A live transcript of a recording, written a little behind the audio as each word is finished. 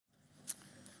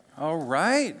All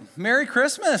right. Merry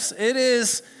Christmas. It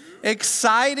is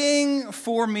exciting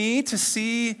for me to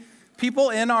see people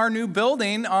in our new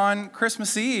building on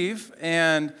Christmas Eve,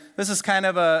 and this is kind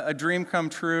of a dream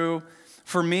come true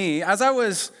for me. As I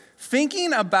was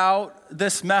thinking about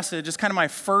this message, it's kind of my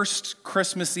first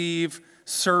Christmas Eve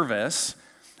service,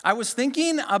 I was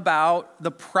thinking about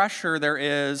the pressure there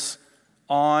is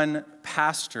on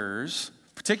pastors,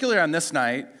 particularly on this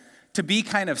night, to be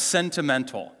kind of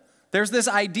sentimental. There's this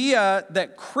idea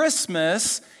that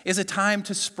Christmas is a time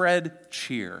to spread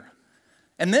cheer.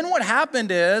 And then what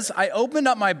happened is I opened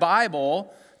up my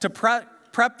Bible to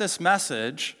prep this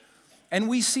message, and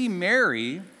we see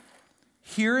Mary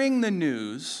hearing the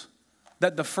news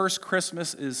that the first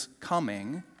Christmas is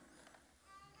coming,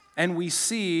 and we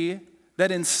see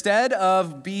that instead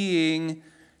of being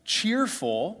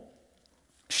cheerful,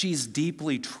 she's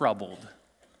deeply troubled.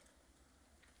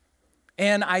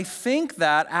 And I think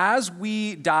that as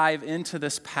we dive into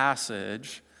this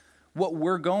passage, what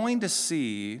we're going to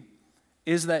see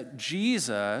is that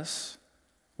Jesus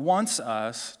wants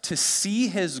us to see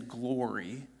his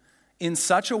glory in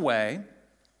such a way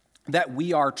that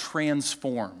we are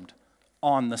transformed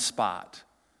on the spot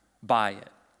by it.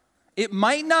 It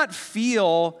might not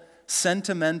feel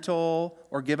sentimental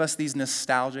or give us these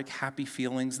nostalgic, happy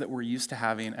feelings that we're used to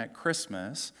having at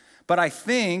Christmas, but I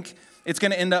think it's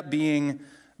going to end up being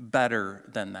better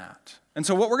than that. And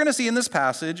so what we're going to see in this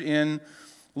passage in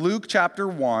Luke chapter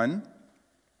 1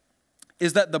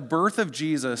 is that the birth of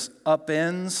Jesus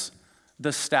upends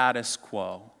the status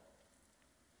quo.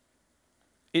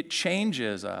 It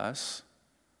changes us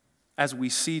as we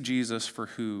see Jesus for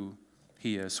who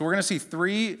he is. So we're going to see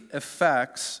three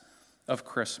effects of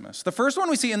Christmas. The first one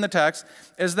we see in the text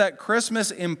is that Christmas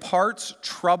imparts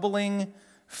troubling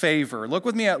favor. Look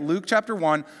with me at Luke chapter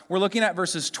 1. We're looking at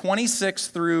verses 26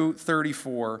 through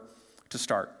 34 to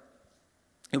start.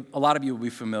 A lot of you will be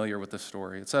familiar with this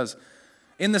story. It says,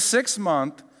 "In the 6th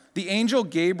month, the angel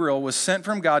Gabriel was sent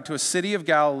from God to a city of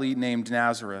Galilee named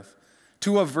Nazareth,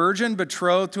 to a virgin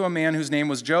betrothed to a man whose name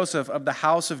was Joseph of the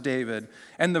house of David,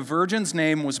 and the virgin's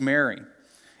name was Mary.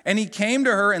 And he came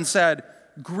to her and said,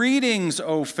 'Greetings,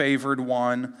 O favored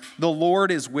one, the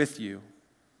Lord is with you.'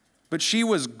 But she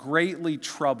was greatly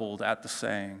troubled at the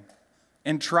saying,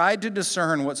 and tried to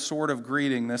discern what sort of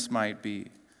greeting this might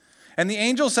be. And the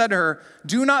angel said to her,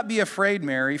 'Do not be afraid,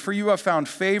 Mary, for you have found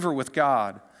favor with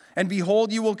God. And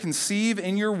behold, you will conceive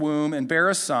in your womb and bear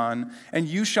a son, and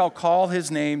you shall call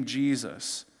his name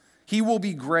Jesus. He will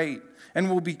be great and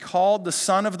will be called the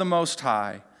Son of the Most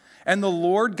High. And the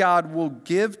Lord God will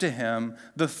give to him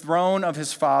the throne of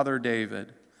his father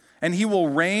David. And he will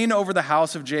reign over the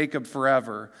house of Jacob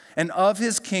forever, and of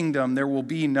his kingdom there will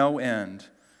be no end.'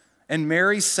 And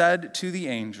Mary said to the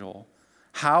angel,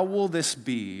 'How will this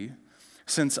be,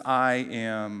 since I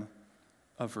am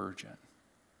a virgin?'"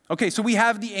 Okay, so we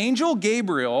have the angel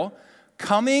Gabriel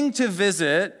coming to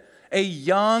visit a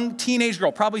young teenage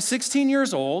girl, probably 16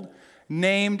 years old,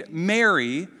 named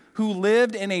Mary, who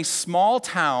lived in a small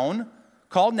town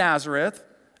called Nazareth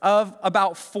of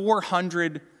about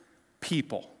 400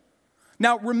 people.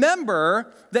 Now,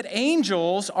 remember that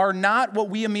angels are not what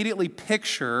we immediately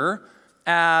picture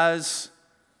as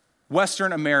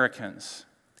Western Americans.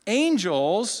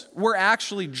 Angels were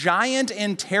actually giant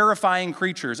and terrifying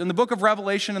creatures. In the book of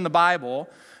Revelation in the Bible,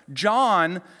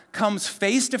 John comes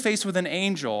face to face with an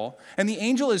angel, and the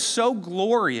angel is so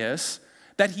glorious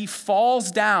that he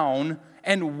falls down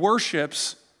and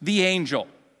worships the angel.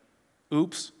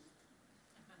 Oops.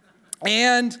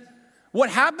 And what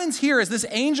happens here is this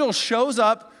angel shows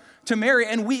up to Mary,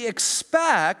 and we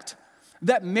expect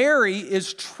that Mary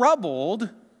is troubled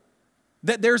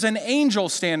that there's an angel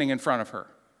standing in front of her,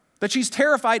 that she's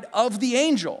terrified of the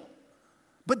angel.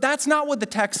 But that's not what the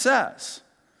text says.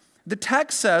 The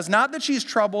text says not that she's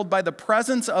troubled by the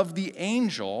presence of the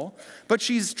angel, but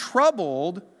she's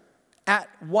troubled at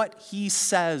what he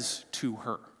says to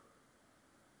her.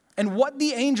 And what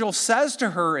the angel says to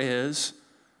her is,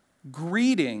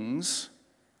 "Greetings,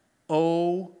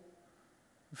 O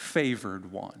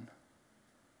favored one."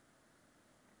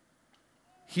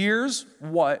 Here's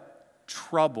what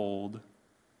troubled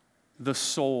the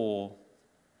soul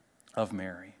of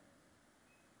Mary.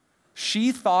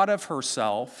 She thought of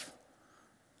herself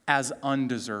as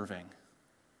undeserving.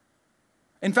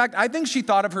 In fact, I think she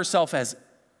thought of herself as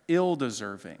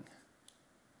ill-deserving.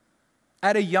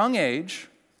 At a young age,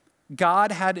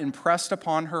 God had impressed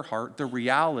upon her heart the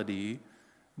reality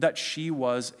that she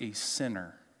was a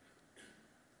sinner.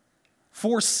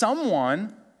 For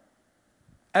someone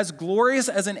as glorious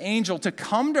as an angel to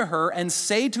come to her and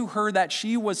say to her that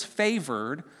she was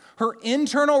favored, her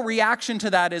internal reaction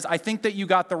to that is, I think that you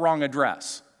got the wrong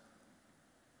address.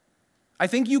 I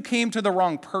think you came to the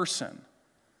wrong person.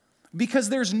 Because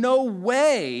there's no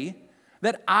way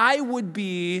that I would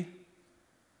be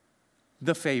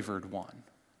the favored one.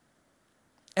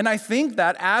 And I think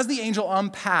that as the angel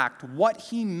unpacked what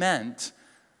he meant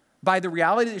by the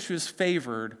reality that she was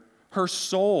favored, her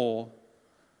soul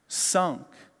sunk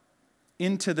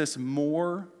into this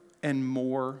more and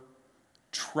more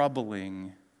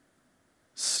troubling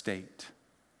state.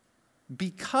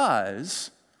 Because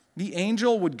the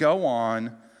angel would go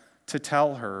on to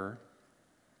tell her,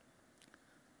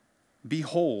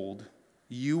 behold,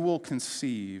 you will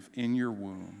conceive in your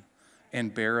womb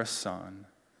and bear a son,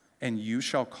 and you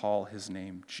shall call his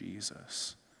name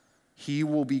Jesus. He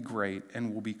will be great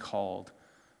and will be called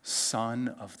Son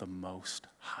of the Most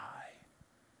High.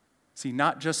 See,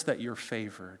 not just that you're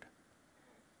favored,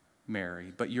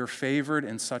 Mary, but you're favored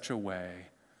in such a way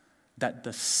that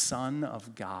the Son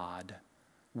of God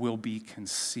will be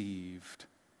conceived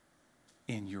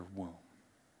in your womb.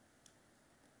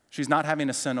 She's not having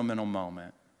a sentimental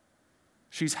moment.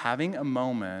 She's having a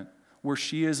moment where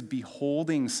she is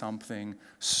beholding something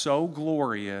so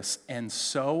glorious and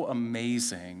so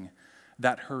amazing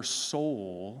that her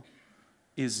soul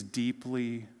is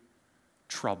deeply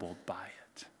troubled by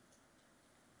it.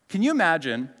 Can you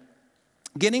imagine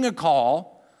getting a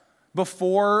call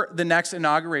before the next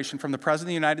inauguration from the President of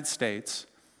the United States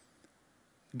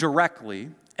directly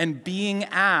and being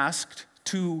asked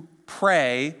to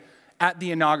pray at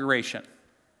the inauguration?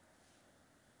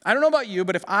 I don't know about you,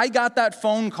 but if I got that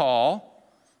phone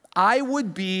call, I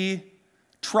would be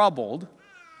troubled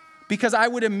because I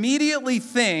would immediately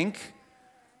think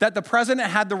that the president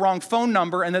had the wrong phone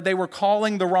number and that they were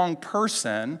calling the wrong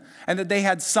person and that they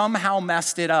had somehow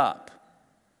messed it up.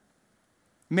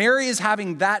 Mary is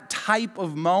having that type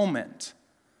of moment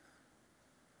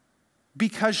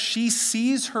because she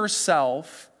sees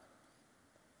herself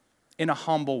in a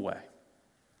humble way.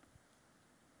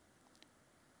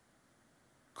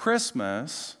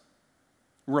 Christmas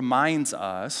reminds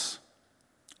us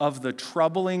of the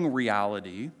troubling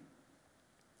reality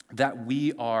that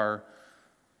we are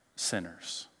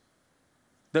sinners,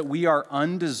 that we are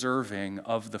undeserving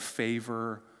of the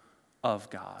favor of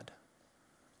God.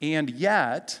 And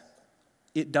yet,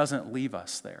 it doesn't leave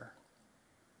us there,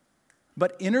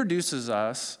 but introduces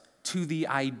us to the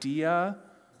idea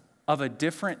of a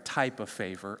different type of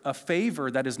favor, a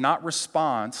favor that is not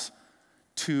response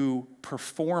to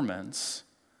performance,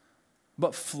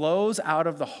 but flows out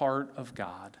of the heart of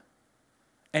God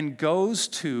and goes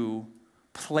to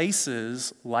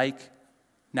places like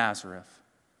Nazareth,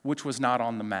 which was not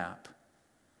on the map,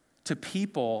 to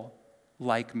people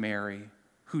like Mary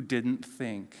who didn't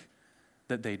think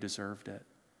that they deserved it,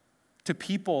 to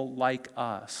people like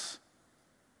us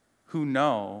who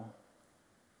know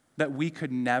that we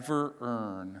could never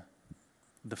earn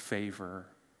the favor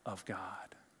of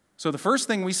God. So the first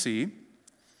thing we see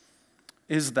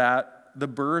is that the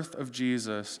birth of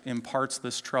Jesus imparts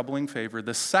this troubling favor.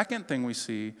 The second thing we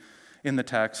see in the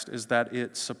text is that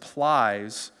it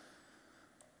supplies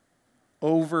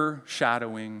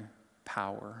overshadowing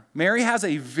power. Mary has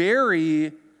a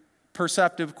very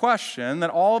perceptive question that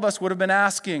all of us would have been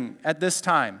asking at this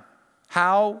time.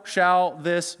 How shall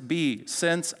this be,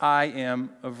 since I am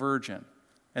a virgin?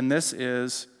 And this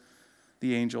is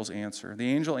the angel's answer. The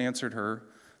angel answered her,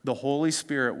 the Holy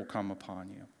Spirit will come upon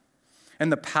you,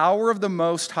 and the power of the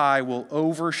Most High will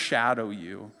overshadow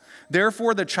you.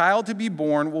 Therefore, the child to be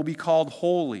born will be called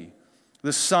Holy,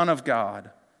 the Son of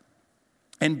God.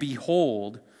 And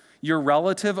behold, your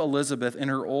relative Elizabeth in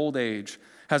her old age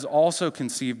has also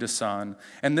conceived a son,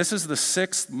 and this is the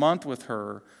 6th month with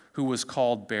her who was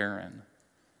called barren.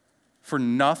 For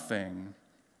nothing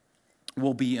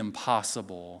will be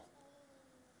impossible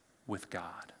with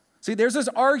God. See, there's this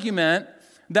argument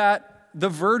that the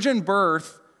virgin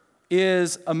birth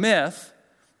is a myth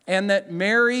and that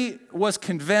Mary was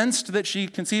convinced that she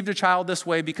conceived a child this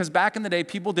way because back in the day,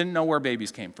 people didn't know where babies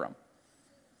came from.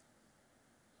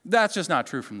 That's just not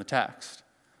true from the text.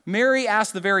 Mary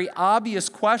asked the very obvious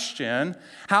question,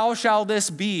 how shall this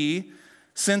be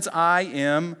since I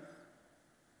am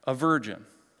a virgin?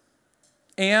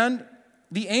 And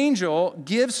the angel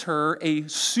gives her a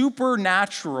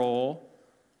supernatural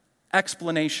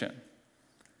explanation.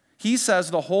 He says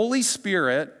the Holy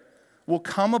Spirit will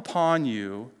come upon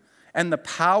you and the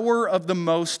power of the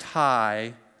Most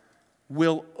High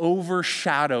will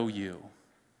overshadow you.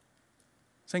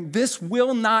 Saying this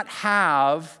will not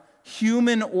have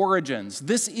human origins.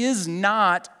 This is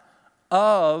not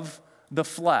of the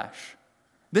flesh.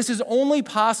 This is only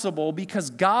possible because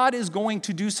God is going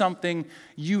to do something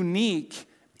unique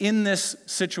in this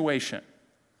situation.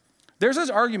 There's this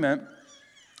argument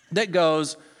that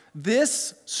goes,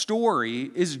 this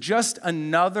story is just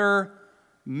another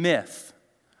myth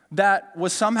that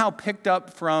was somehow picked up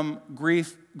from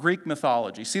Greek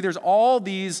mythology. See, there's all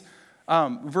these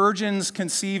virgins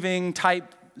conceiving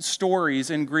type stories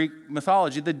in Greek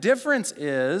mythology. The difference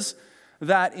is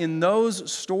that in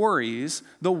those stories,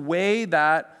 the way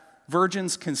that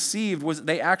virgins conceived was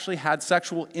they actually had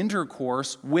sexual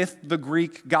intercourse with the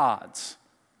Greek gods.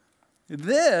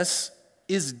 This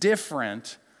is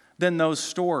different than those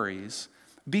stories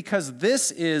because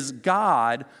this is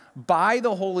God, by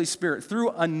the Holy Spirit, through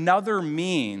another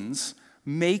means,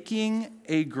 making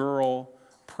a girl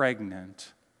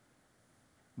pregnant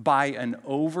by an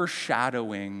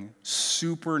overshadowing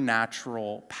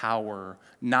supernatural power,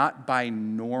 not by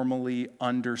normally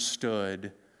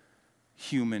understood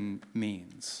human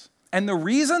means. And the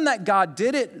reason that God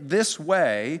did it this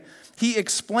way, he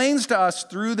explains to us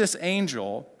through this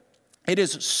angel, it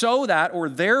is so that, or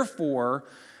therefore,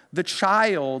 the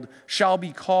child shall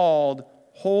be called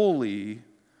holy,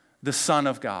 the Son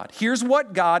of God. Here's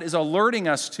what God is alerting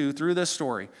us to through this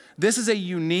story. This is a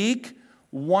unique,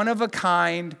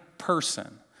 one-of-a-kind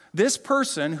person. This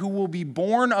person who will be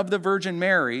born of the Virgin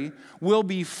Mary will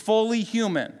be fully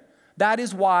human. That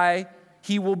is why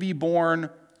he will be born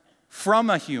from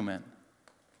a human.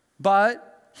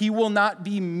 But he will not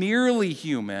be merely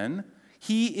human.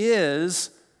 He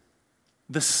is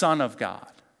the Son of God,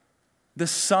 the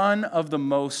Son of the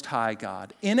Most High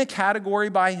God. In a category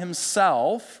by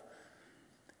himself,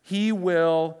 he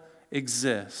will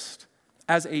exist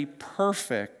as a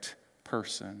perfect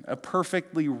person, a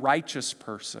perfectly righteous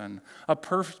person, a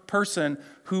person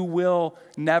who will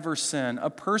never sin, a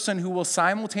person who will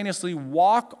simultaneously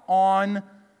walk on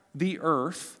the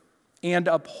earth and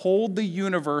uphold the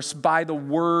universe by the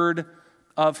word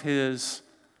of his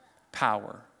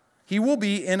power. He will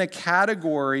be in a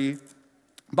category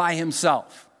by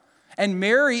himself. And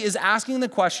Mary is asking the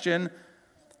question,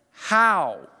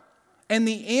 how? And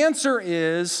the answer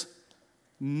is,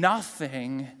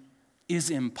 nothing is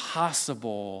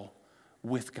impossible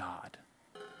with God.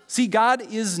 See, God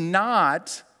is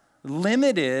not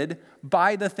limited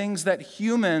by the things that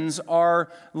humans are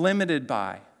limited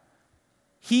by.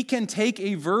 He can take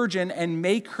a virgin and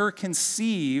make her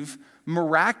conceive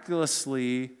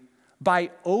miraculously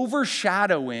by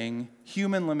overshadowing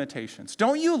human limitations.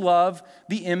 Don't you love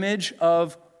the image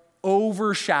of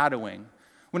overshadowing?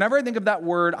 Whenever I think of that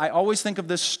word, I always think of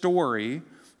this story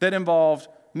that involved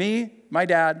me, my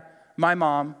dad, my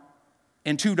mom,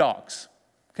 and 2 dogs.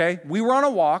 Okay? We were on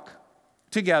a walk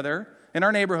together in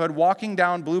our neighborhood, walking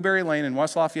down Blueberry Lane in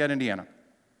West Lafayette, Indiana.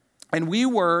 And we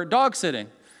were dog sitting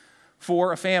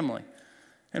for a family.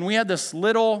 And we had this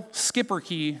little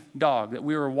Skipperkey dog that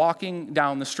we were walking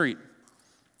down the street.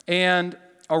 And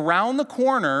around the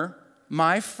corner,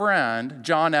 my friend,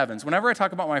 John Evans, whenever I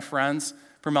talk about my friends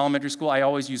from elementary school, I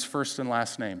always use first and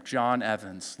last name. John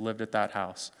Evans lived at that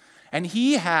house. And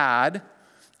he had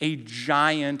a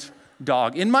giant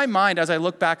dog. In my mind, as I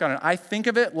look back on it, I think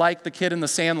of it like the kid in the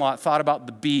Sandlot thought about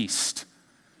the beast.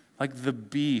 Like the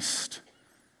beast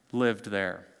lived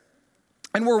there.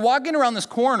 And we're walking around this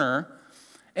corner,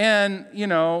 and, you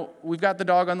know, we've got the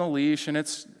dog on the leash, and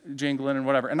it's jingling and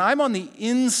whatever. And I'm on the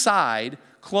inside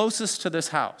closest to this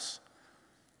house.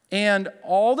 And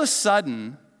all of a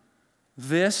sudden,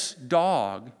 this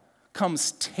dog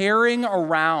comes tearing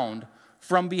around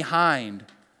from behind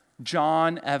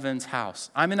John Evans'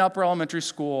 house. I'm in upper elementary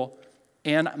school,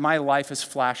 and my life is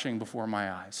flashing before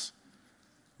my eyes.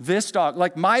 This dog,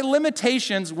 like my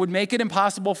limitations would make it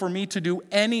impossible for me to do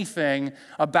anything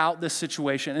about this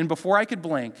situation. And before I could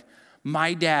blink,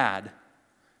 my dad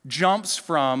jumps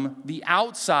from the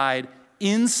outside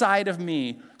inside of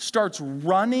me, starts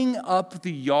running up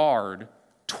the yard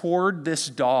toward this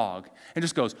dog, and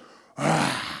just goes,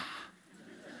 ah.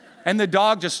 And the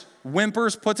dog just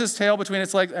whimpers, puts his tail between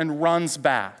its legs, and runs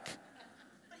back.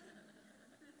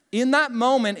 In that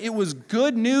moment, it was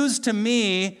good news to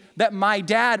me that my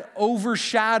dad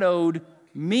overshadowed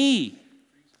me.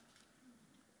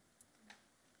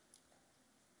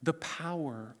 The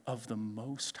power of the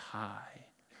Most High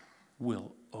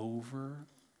will overshadow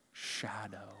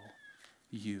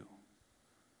you.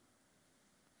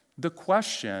 The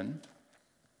question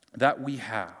that we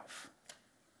have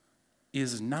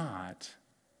is not,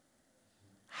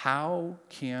 how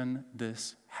can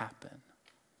this happen?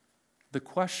 The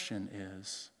question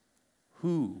is,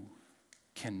 who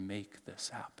can make this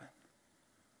happen?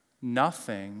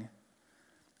 Nothing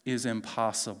is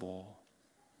impossible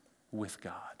with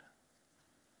God,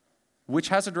 which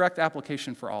has a direct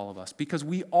application for all of us because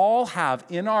we all have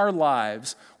in our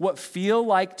lives what feel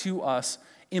like to us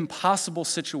impossible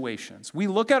situations. We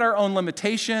look at our own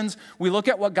limitations. We look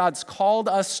at what God's called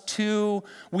us to.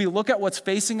 We look at what's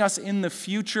facing us in the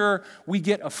future. We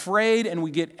get afraid and we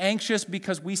get anxious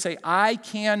because we say, I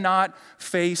cannot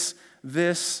face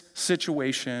this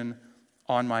situation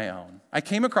on my own. I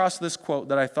came across this quote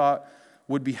that I thought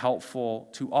would be helpful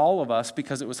to all of us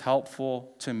because it was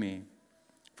helpful to me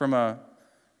from a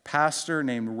pastor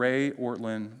named Ray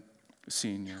Ortlund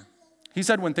Sr. He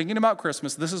said, when thinking about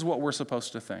Christmas, this is what we're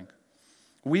supposed to think.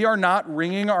 We are not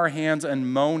wringing our hands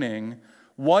and moaning,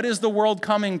 what is the world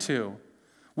coming to?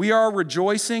 We are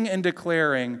rejoicing and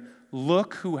declaring,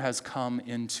 look who has come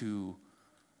into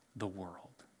the world.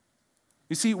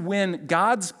 You see, when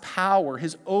God's power,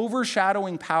 his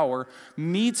overshadowing power,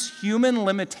 meets human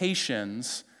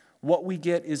limitations, what we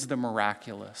get is the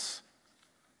miraculous,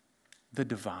 the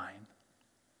divine,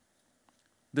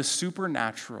 the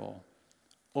supernatural,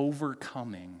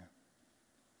 overcoming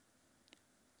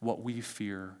what we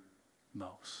fear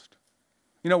most.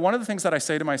 You know, one of the things that I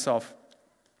say to myself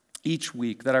each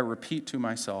week, that I repeat to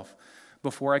myself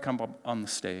before I come up on the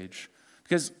stage,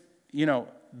 because, you know,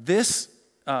 this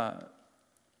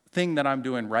thing that I'm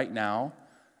doing right now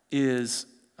is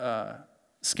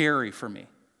scary for me.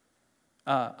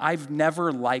 I've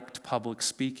never liked public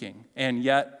speaking, and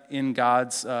yet in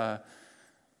God's,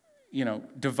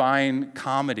 divine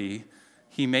comedy,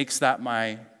 he makes that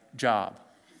my job.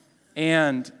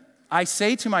 And I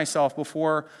say to myself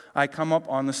before I come up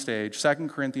on the stage, 2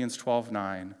 Corinthians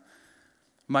 12:9,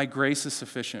 my grace is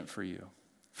sufficient for you,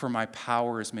 for my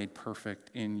power is made perfect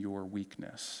in your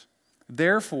weakness.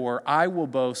 Therefore, I will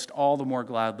boast all the more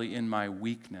gladly in my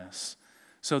weakness,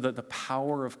 so that the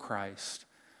power of Christ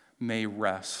may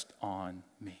rest on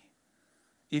me.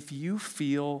 If you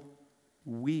feel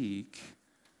weak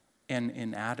and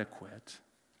inadequate,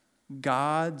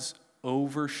 God's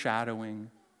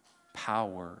overshadowing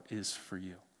power is for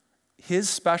you. His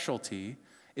specialty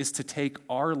is to take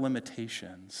our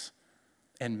limitations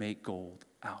and make gold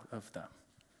out of them.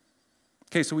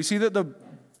 Okay, so we see that the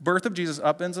birth of Jesus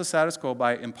upends the status quo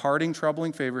by imparting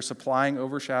troubling favor, supplying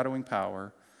overshadowing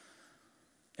power.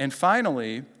 And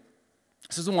finally,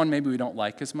 this is the one maybe we don't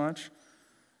like as much,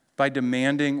 by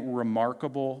demanding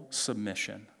remarkable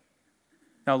submission.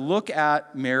 Now look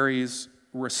at Mary's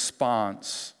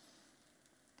response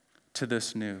to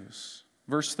this news.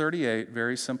 Verse 38,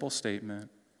 very simple statement.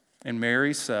 And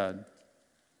Mary said,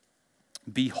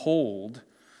 behold,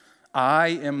 I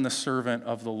am the servant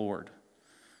of the Lord.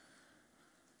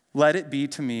 Let it be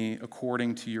to me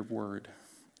according to your word.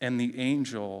 And the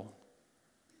angel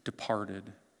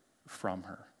departed from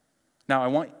her. Now, I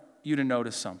want you to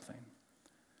notice something.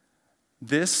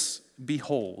 This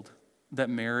behold that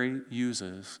Mary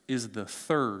uses is the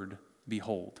third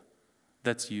behold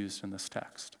that's used in this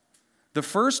text. The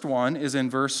first one is in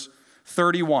verse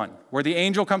 31, where the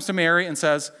angel comes to Mary and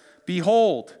says,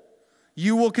 behold,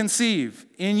 you will conceive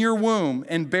in your womb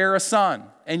and bear a son,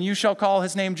 and you shall call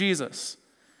his name Jesus.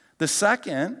 The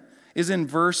second is in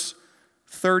verse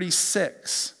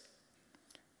 36.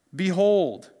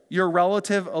 Behold, your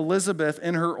relative Elizabeth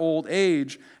in her old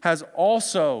age has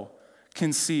also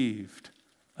conceived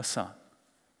a son.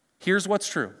 Here's what's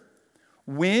true.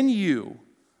 When you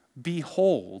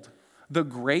behold the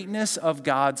greatness of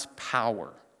God's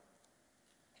power,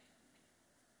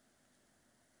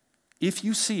 if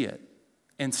you see it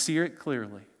and see it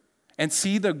clearly and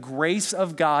see the grace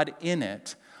of God in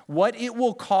it, what it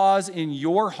will cause in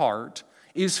your heart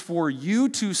is for you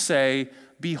to say,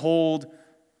 behold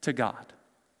to God.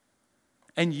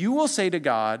 And you will say to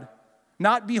God,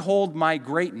 not behold my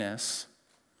greatness,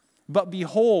 but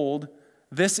behold,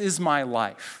 this is my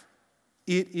life.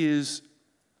 It is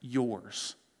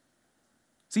yours.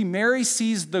 See, Mary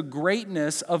sees the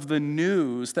greatness of the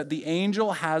news that the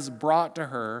angel has brought to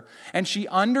her, and she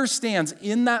understands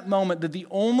in that moment that the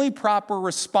only proper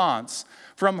response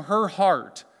from her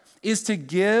heart is to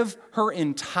give her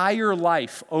entire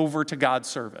life over to God's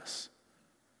service.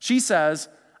 She says,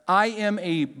 I am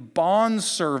a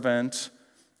bondservant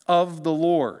of the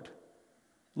Lord.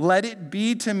 Let it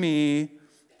be to me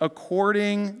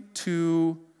according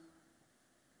to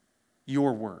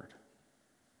your word.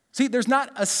 See, there's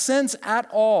not a sense at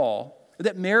all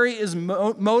that Mary is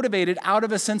motivated out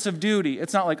of a sense of duty.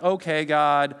 It's not like, okay,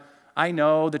 God, I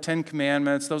know the 10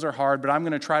 Commandments, those are hard, but I'm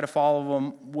going to try to follow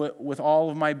them with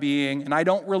all of my being, and I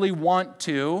don't really want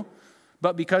to,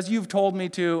 but because you've told me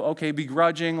to, okay,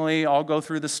 begrudgingly, I'll go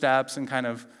through the steps and kind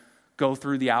of go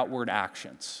through the outward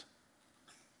actions.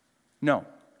 No.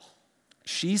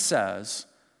 She says,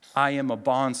 I am a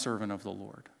bondservant of the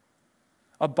Lord.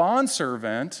 A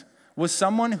bondservant was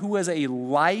someone who was a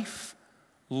lifelong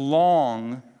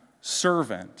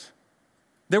servant.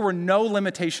 There were no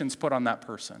limitations put on that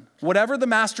person. Whatever the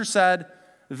master said,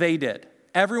 they did.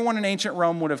 Everyone in ancient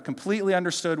Rome would have completely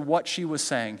understood what she was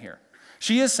saying here.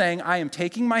 She is saying, I am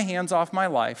taking my hands off my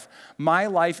life. My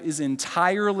life is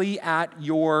entirely at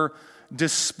your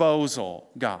disposal,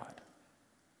 God.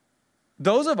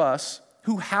 Those of us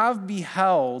who have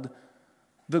beheld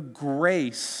the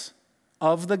grace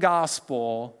of the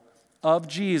gospel of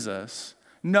Jesus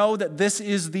know that this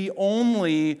is the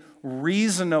only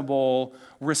reasonable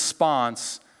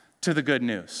response to the good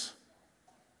news.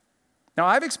 Now,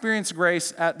 I've experienced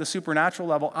grace at the supernatural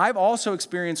level. I've also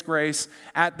experienced grace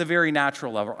at the very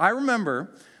natural level. I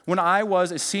remember when I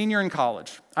was a senior in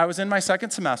college, I was in my second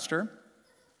semester.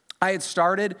 I had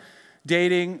started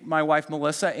dating my wife,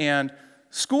 Melissa, and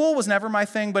school was never my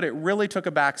thing, but it really took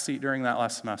a backseat during that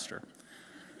last semester.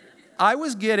 I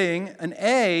was getting an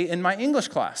A in my English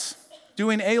class,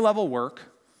 doing A-level work,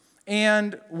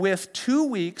 and with 2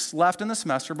 weeks left in the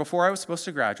semester before I was supposed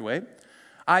to graduate,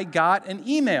 I got an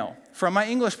email from my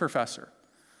English professor.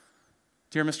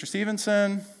 Dear Mr.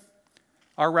 Stevenson,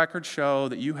 our records show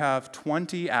that you have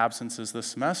 20 absences this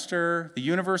semester. The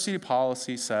university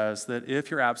policy says that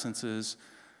if your absences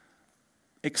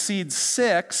exceed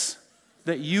 6,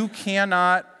 that you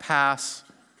cannot pass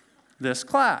this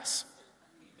class.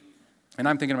 And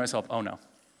I'm thinking to myself, oh no.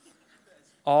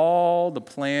 All the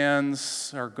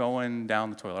plans are going down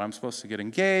the toilet. I'm supposed to get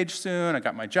engaged soon. I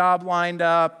got my job lined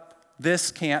up.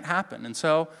 This can't happen. And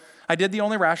so I did the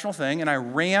only rational thing, and I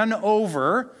ran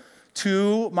over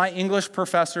to my English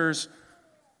professor's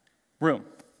room.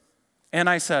 And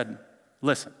I said,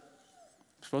 listen,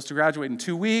 I'm supposed to graduate in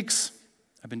 2 weeks.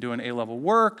 I've been doing A-level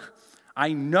work.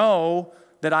 I know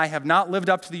that I have not lived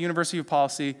up to the University of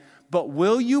Policy, but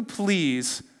will you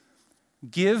please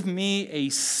give me a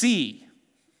C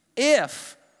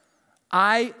if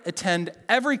I attend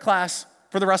every class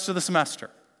for the rest of the semester?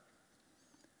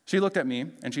 She looked at me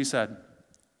and she said,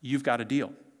 you've got a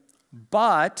deal,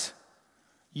 but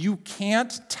you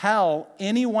can't tell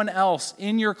anyone else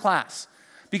in your class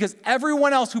because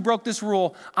everyone else who broke this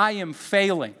rule, I am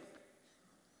failing.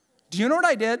 Do you know what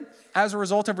I did as a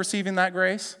result of receiving that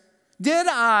grace? Did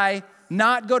I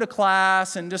not go to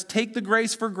class and just take the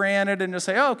grace for granted and just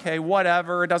say, okay,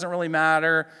 whatever, it doesn't really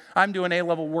matter, I'm doing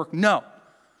A-level work? No.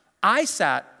 I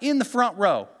sat in the front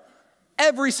row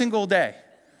every single day,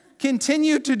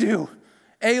 continued to do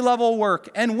A-level work,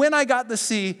 and when I got the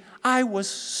C, I was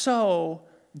so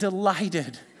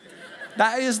delighted.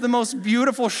 That is the most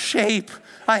beautiful shape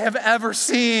I have ever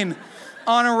seen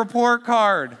on a report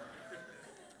card.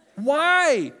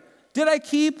 Why did I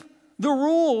keep the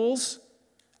rules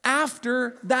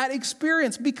after that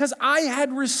experience? Because I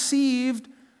had received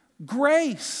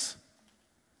grace.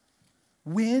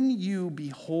 When you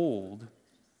behold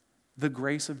the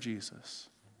grace of Jesus,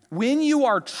 when you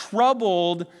are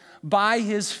troubled by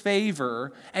his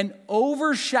favor and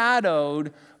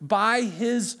overshadowed by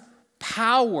his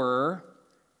power,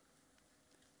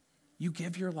 you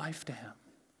give your life to him.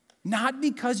 Not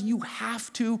because you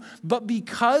have to, but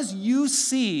because you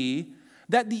see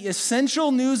that the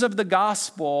essential news of the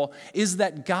gospel is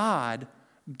that God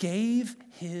gave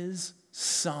his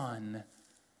son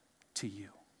to you.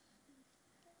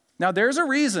 Now, there's a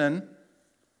reason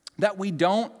that we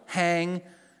don't hang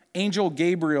Angel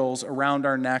Gabriels around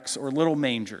our necks or little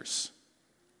mangers,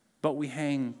 but we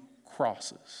hang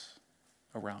crosses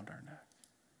around our neck.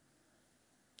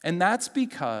 And that's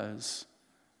because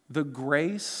the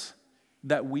grace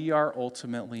that we are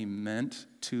ultimately meant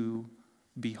to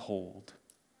behold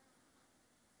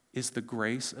is the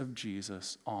grace of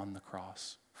Jesus on the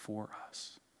cross for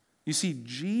us. You see,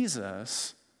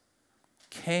 Jesus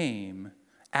came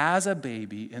as a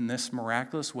baby in this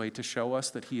miraculous way to show us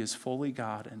that he is fully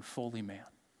God and fully man.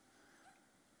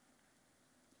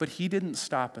 But he didn't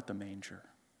stop at the manger.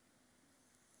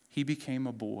 He became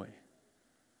a boy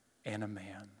and a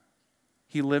man.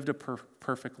 He lived a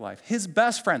perfect life. His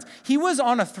best friends, he was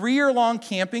on a 3-year-long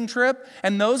camping trip,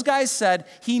 and those guys said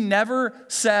he never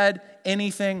said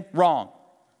anything wrong.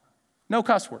 No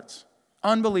cuss words.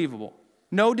 Unbelievable.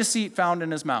 No deceit found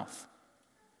in his mouth.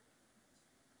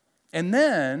 And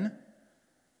then,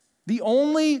 the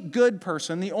only good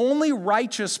person, the only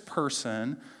righteous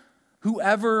person who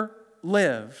ever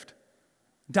lived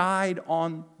died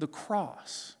on the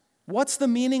cross. What's the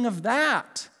meaning of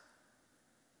that?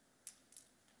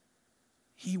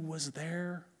 He was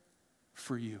there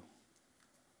for you,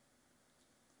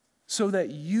 so that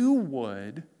you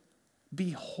would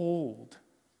behold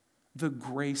the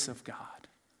grace of God.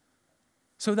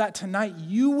 So that tonight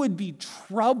you would be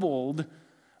troubled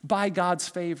by God's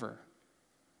favor.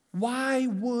 Why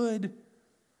would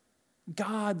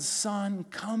God's Son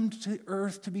come to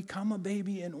earth to become a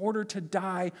baby in order to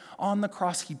die on the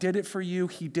cross? He did it for you.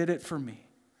 He did it for me.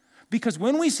 Because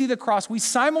when we see the cross, we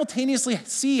simultaneously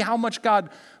see how much God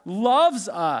loves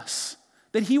us,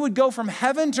 that he would go from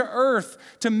heaven to earth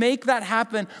to make that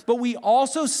happen. But we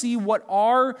also see what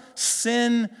our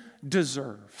sin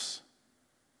deserves.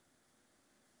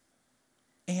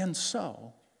 And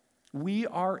so we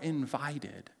are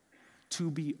invited to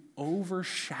be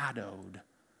overshadowed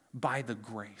by the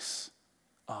grace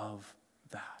of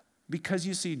that. Because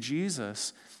you see,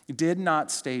 Jesus did not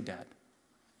stay dead.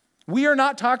 We are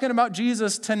not talking about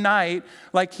Jesus tonight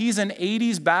like he's an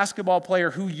 80s basketball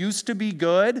player who used to be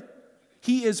good.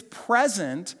 He is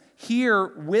present here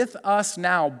with us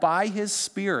now by his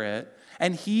Spirit,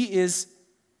 and he is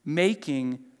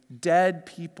making dead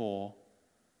people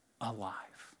alive.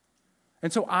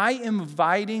 And so I am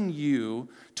inviting you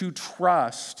to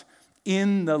trust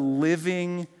in the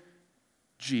living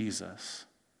Jesus,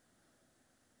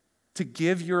 to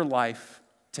give your life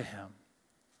to him,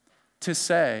 to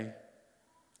say,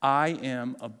 I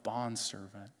am a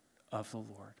bondservant of the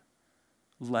Lord.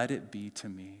 Let it be to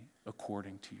me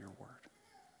according to your word.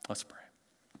 Let's pray.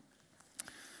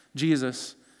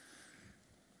 Jesus,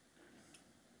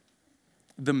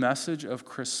 the message of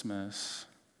Christmas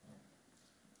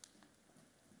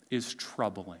is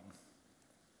troubling.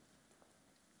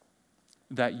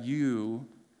 That you,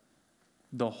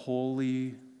 the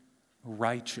holy,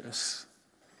 righteous,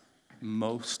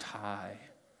 most high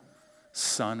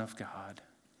Son of God,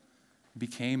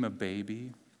 became a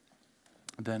baby,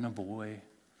 then a boy,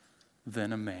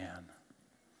 then a man,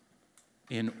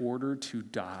 in order to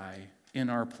die in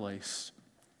our place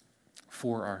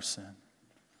for our sin.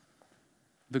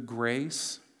 The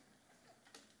grace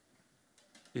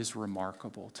is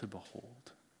remarkable to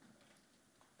behold.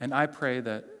 And I pray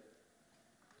that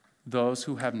those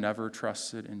who have never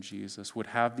trusted in Jesus would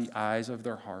have the eyes of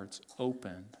their hearts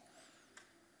opened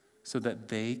so that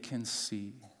they can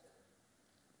see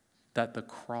that the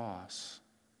cross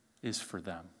is for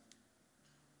them.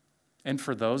 And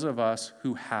for those of us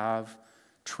who have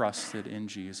trusted in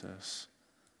Jesus,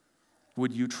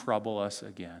 would you trouble us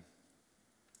again?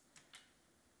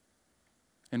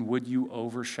 And would you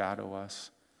overshadow us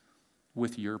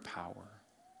with your power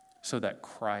so that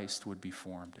Christ would be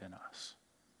formed in us?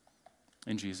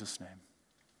 In Jesus' name,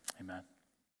 amen.